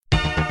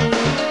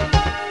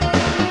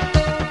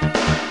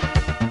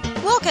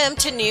Welcome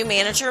to New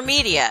Manager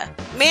Media.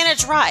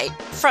 Manage right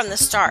from the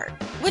start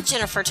with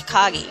Jennifer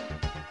Takagi.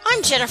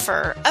 I'm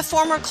Jennifer, a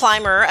former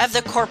climber of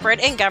the corporate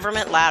and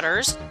government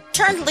ladders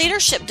turned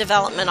leadership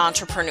development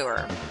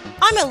entrepreneur.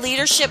 I'm a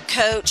leadership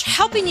coach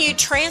helping you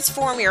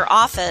transform your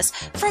office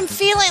from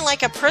feeling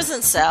like a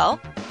prison cell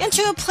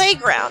into a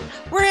playground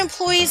where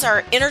employees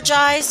are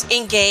energized,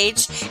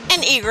 engaged,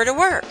 and eager to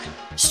work.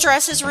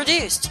 Stress is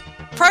reduced.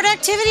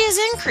 Productivity is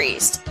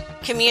increased.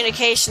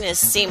 Communication is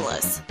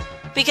seamless.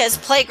 Because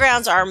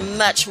playgrounds are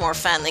much more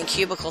fun than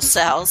cubicle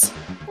cells.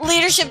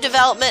 Leadership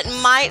development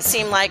might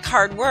seem like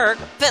hard work,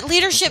 but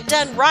leadership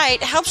done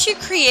right helps you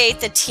create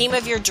the team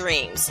of your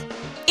dreams.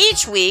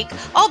 Each week,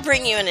 I'll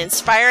bring you an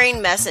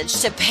inspiring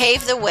message to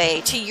pave the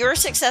way to your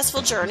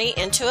successful journey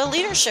into a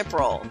leadership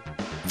role.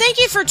 Thank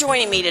you for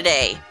joining me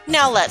today.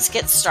 Now let's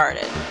get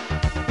started.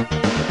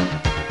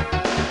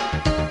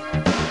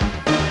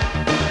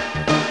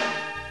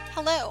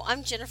 Hello,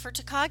 I'm Jennifer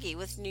Takagi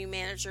with New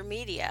Manager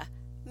Media.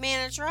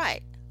 Manage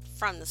right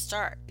from the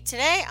start.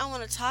 Today I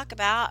want to talk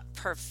about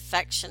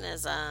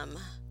perfectionism.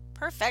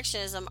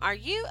 Perfectionism. Are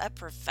you a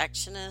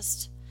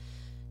perfectionist?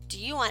 Do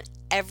you want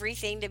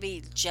everything to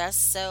be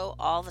just so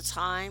all the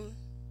time?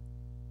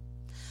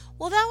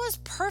 Well, that was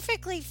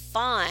perfectly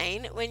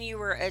fine when you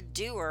were a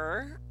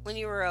doer, when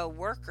you were a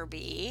worker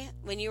bee,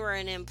 when you were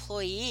an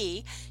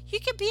employee. You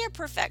could be a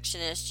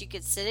perfectionist. You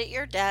could sit at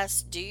your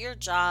desk, do your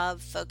job,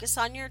 focus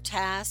on your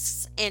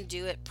tasks, and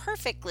do it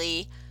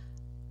perfectly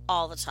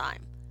all the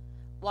time.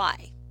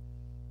 Why?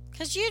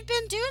 Because you'd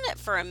been doing it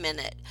for a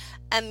minute,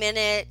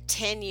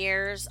 10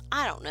 years,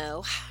 I don't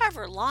know,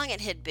 however long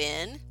it had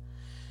been.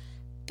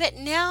 But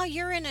now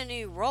you're in a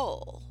new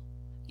role.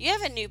 You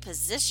have a new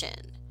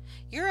position.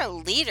 You're a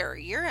leader.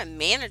 You're a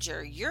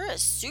manager. You're a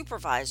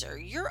supervisor.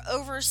 You're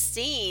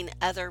overseeing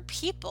other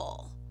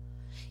people.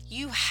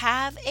 You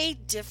have a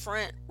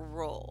different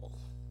role.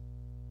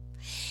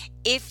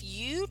 If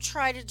you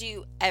try to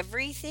do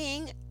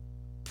everything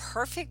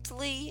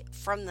perfectly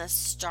from the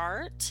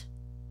start,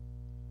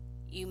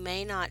 you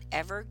may not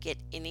ever get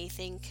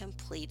anything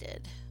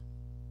completed.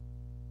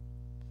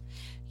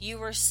 You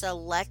were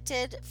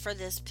selected for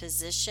this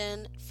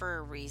position for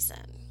a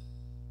reason.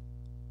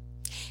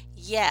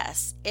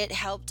 Yes, it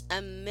helped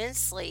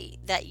immensely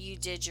that you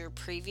did your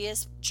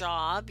previous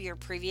job, your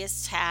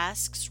previous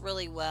tasks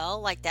really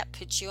well, like that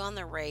put you on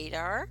the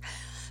radar.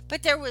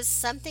 But there was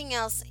something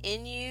else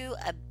in you,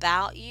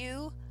 about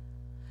you,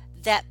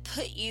 that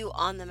put you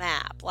on the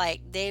map.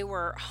 Like they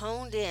were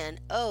honed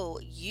in, oh,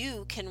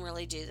 you can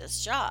really do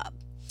this job.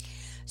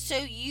 So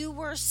you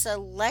were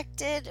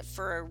selected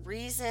for a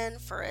reason,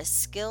 for a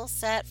skill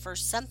set, for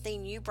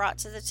something you brought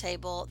to the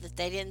table that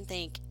they didn't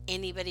think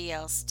anybody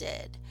else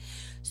did.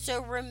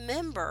 So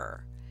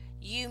remember,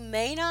 you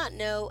may not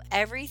know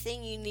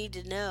everything you need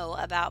to know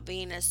about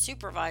being a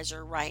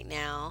supervisor right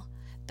now,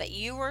 but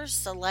you were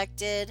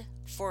selected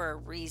for a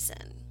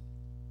reason.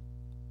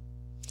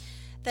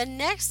 The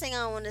next thing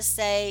I want to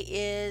say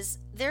is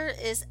there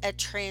is a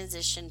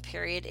transition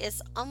period.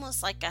 It's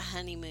almost like a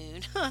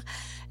honeymoon.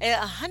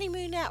 A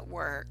honeymoon at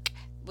work,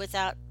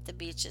 without the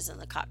beaches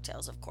and the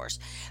cocktails, of course.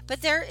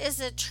 But there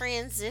is a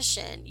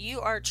transition. You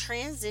are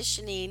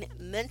transitioning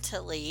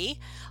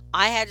mentally.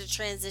 I had to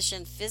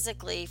transition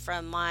physically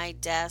from my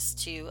desk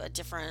to a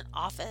different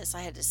office. I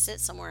had to sit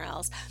somewhere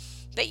else.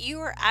 But you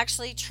are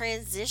actually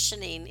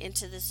transitioning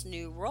into this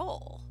new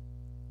role.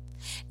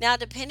 Now,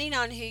 depending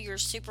on who your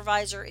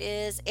supervisor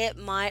is, it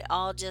might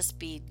all just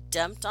be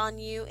dumped on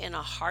you in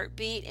a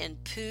heartbeat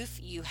and poof,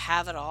 you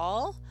have it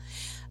all.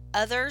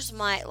 Others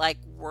might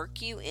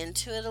work you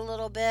into it a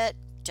little bit.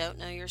 Don't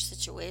know your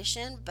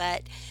situation,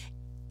 but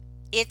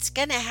it's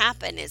going to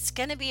happen. It's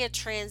going to be a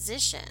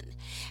transition.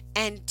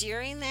 And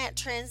during that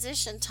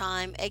transition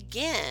time,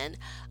 again,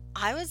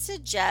 I would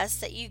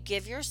suggest that you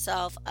give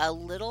yourself a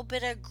little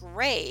bit of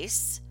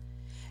grace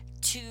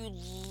to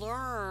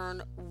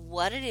learn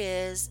what it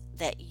is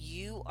that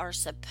you are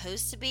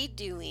supposed to be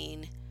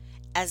doing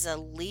as a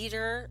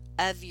leader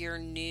of your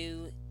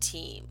new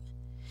team.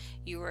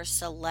 You are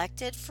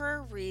selected for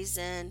a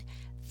reason.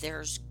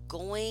 There's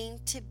going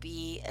to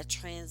be a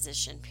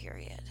transition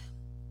period.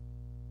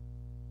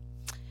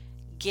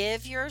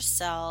 Give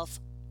yourself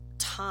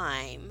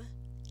time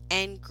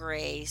and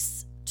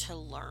grace to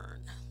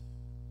learn.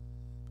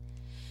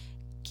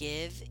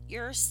 Give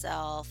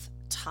yourself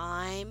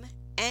time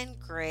and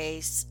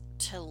grace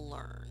to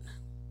learn.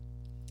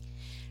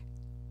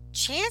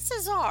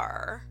 Chances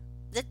are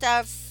that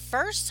the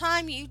first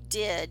time you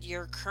did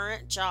your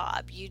current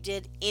job, you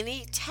did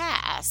any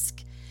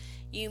task,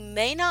 you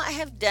may not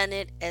have done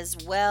it as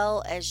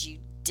well as you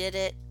did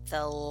it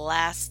the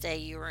last day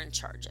you were in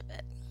charge of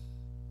it.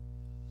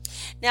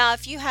 Now,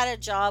 if you had a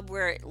job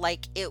where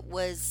it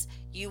was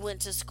you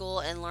went to school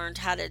and learned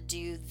how to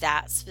do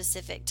that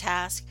specific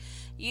task,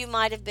 you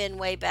might have been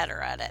way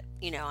better at it.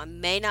 I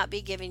may not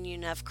be giving you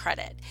enough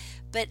credit.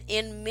 But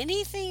in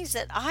many things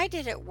that I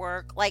did at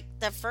work, like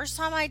the first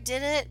time I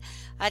did it,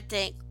 I'd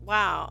think,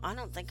 wow, I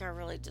don't think I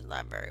really did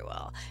that very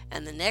well.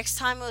 And the next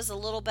time it was a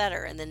little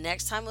better, and the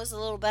next time was a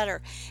little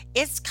better.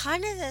 It's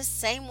kind of the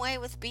same way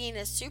with being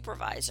a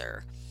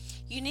supervisor.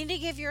 You need to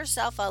give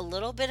yourself a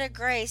little bit of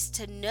grace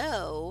to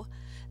know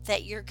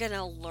that you're going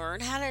to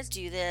learn how to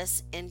do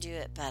this and do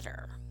it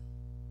better.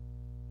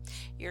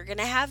 You're going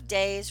to have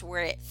days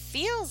where it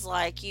feels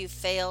like you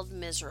failed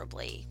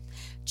miserably.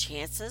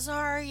 Chances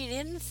are you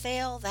didn't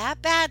fail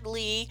that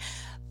badly,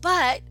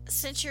 but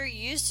since you're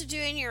used to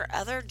doing your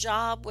other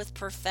job with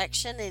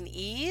perfection and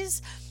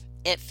ease,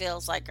 it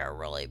feels like a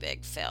really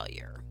big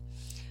failure.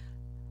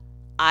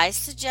 I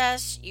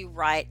suggest you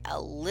write a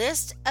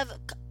list of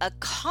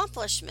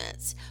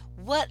accomplishments.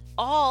 What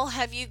all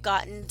have you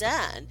gotten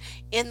done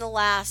in the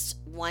last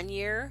 1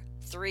 year,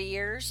 3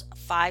 years,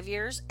 5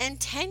 years, and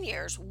 10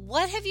 years?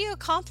 What have you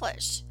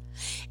accomplished?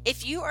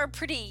 If you are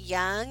pretty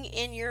young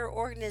in your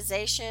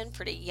organization,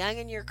 pretty young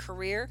in your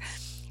career,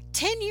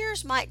 10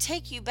 years might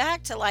take you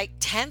back to like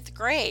 10th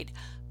grade.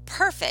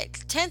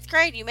 Perfect. 10th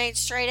grade, you made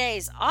straight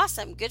A's.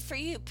 Awesome. Good for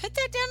you. Put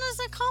that down as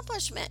an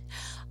accomplishment.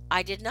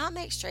 I did not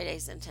make straight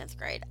A's in 10th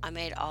grade. I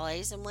made all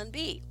A's and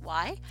 1B.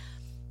 Why?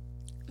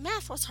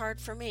 Math was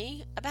hard for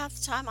me. About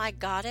the time I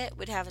got it,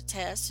 we'd have a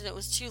test, and it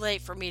was too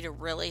late for me to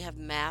really have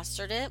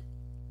mastered it.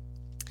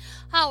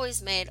 I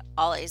always made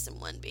all A's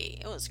and 1B.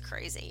 It was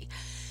crazy.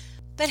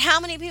 But how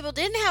many people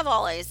didn't have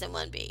all A's and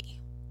 1B?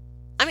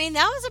 I mean,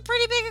 that was a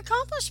pretty big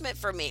accomplishment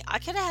for me. I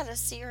could have had a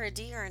C or a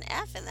D or an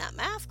F in that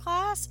math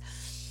class.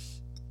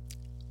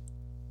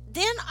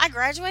 Then I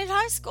graduated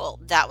high school.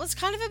 That was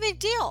kind of a big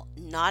deal.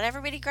 Not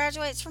everybody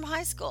graduates from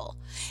high school.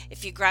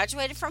 If you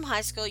graduated from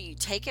high school, you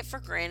take it for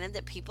granted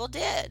that people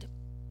did.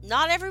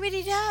 Not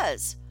everybody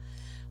does.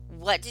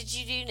 What did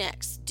you do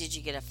next? Did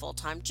you get a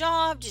full-time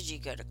job? Did you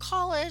go to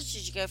college?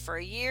 Did you go for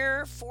a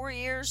year, 4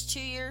 years, 2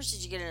 years?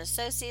 Did you get an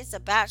associate's, a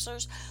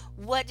bachelor's?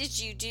 What did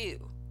you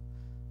do?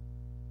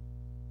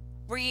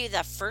 Were you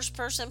the first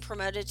person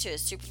promoted to a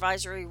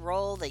supervisory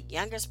role, the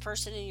youngest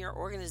person in your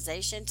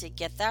organization to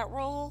get that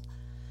role?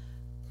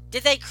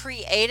 Did they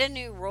create a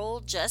new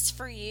role just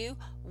for you?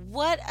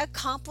 What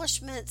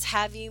accomplishments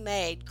have you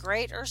made,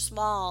 great or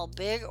small,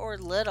 big or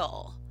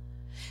little?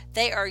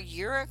 They are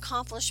your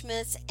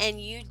accomplishments and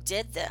you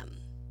did them.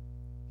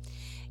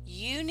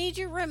 You need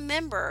to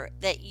remember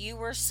that you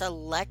were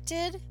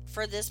selected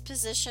for this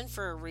position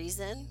for a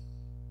reason.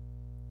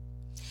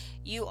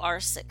 You are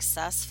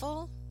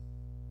successful.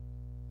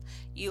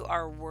 You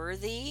are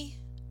worthy.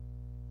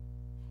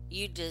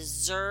 You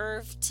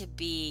deserve to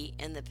be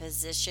in the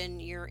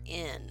position you're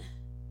in.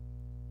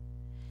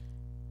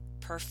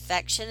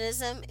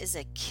 Perfectionism is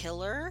a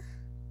killer,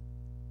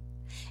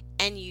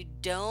 and you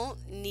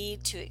don't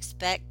need to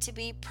expect to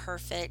be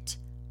perfect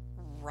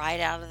right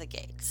out of the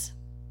gates.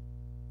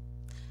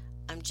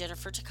 I'm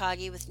Jennifer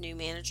Takagi with New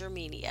Manager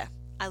Media.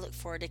 I look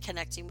forward to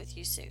connecting with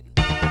you soon.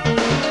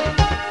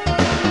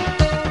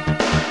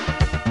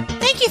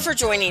 Thank you for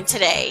joining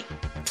today.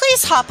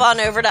 Please hop on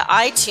over to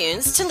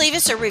iTunes to leave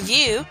us a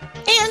review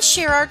and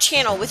share our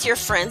channel with your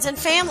friends and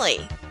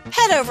family.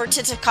 Head over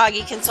to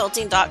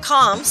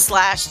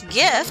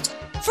takagiconsulting.com/gift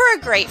for a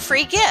great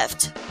free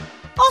gift.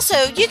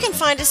 Also, you can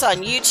find us on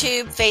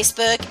YouTube,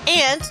 Facebook,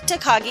 and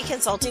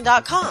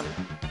takagiconsulting.com.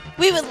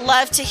 We would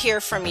love to hear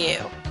from you,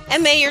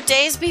 and may your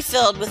days be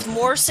filled with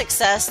more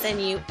success than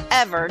you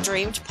ever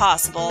dreamed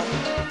possible.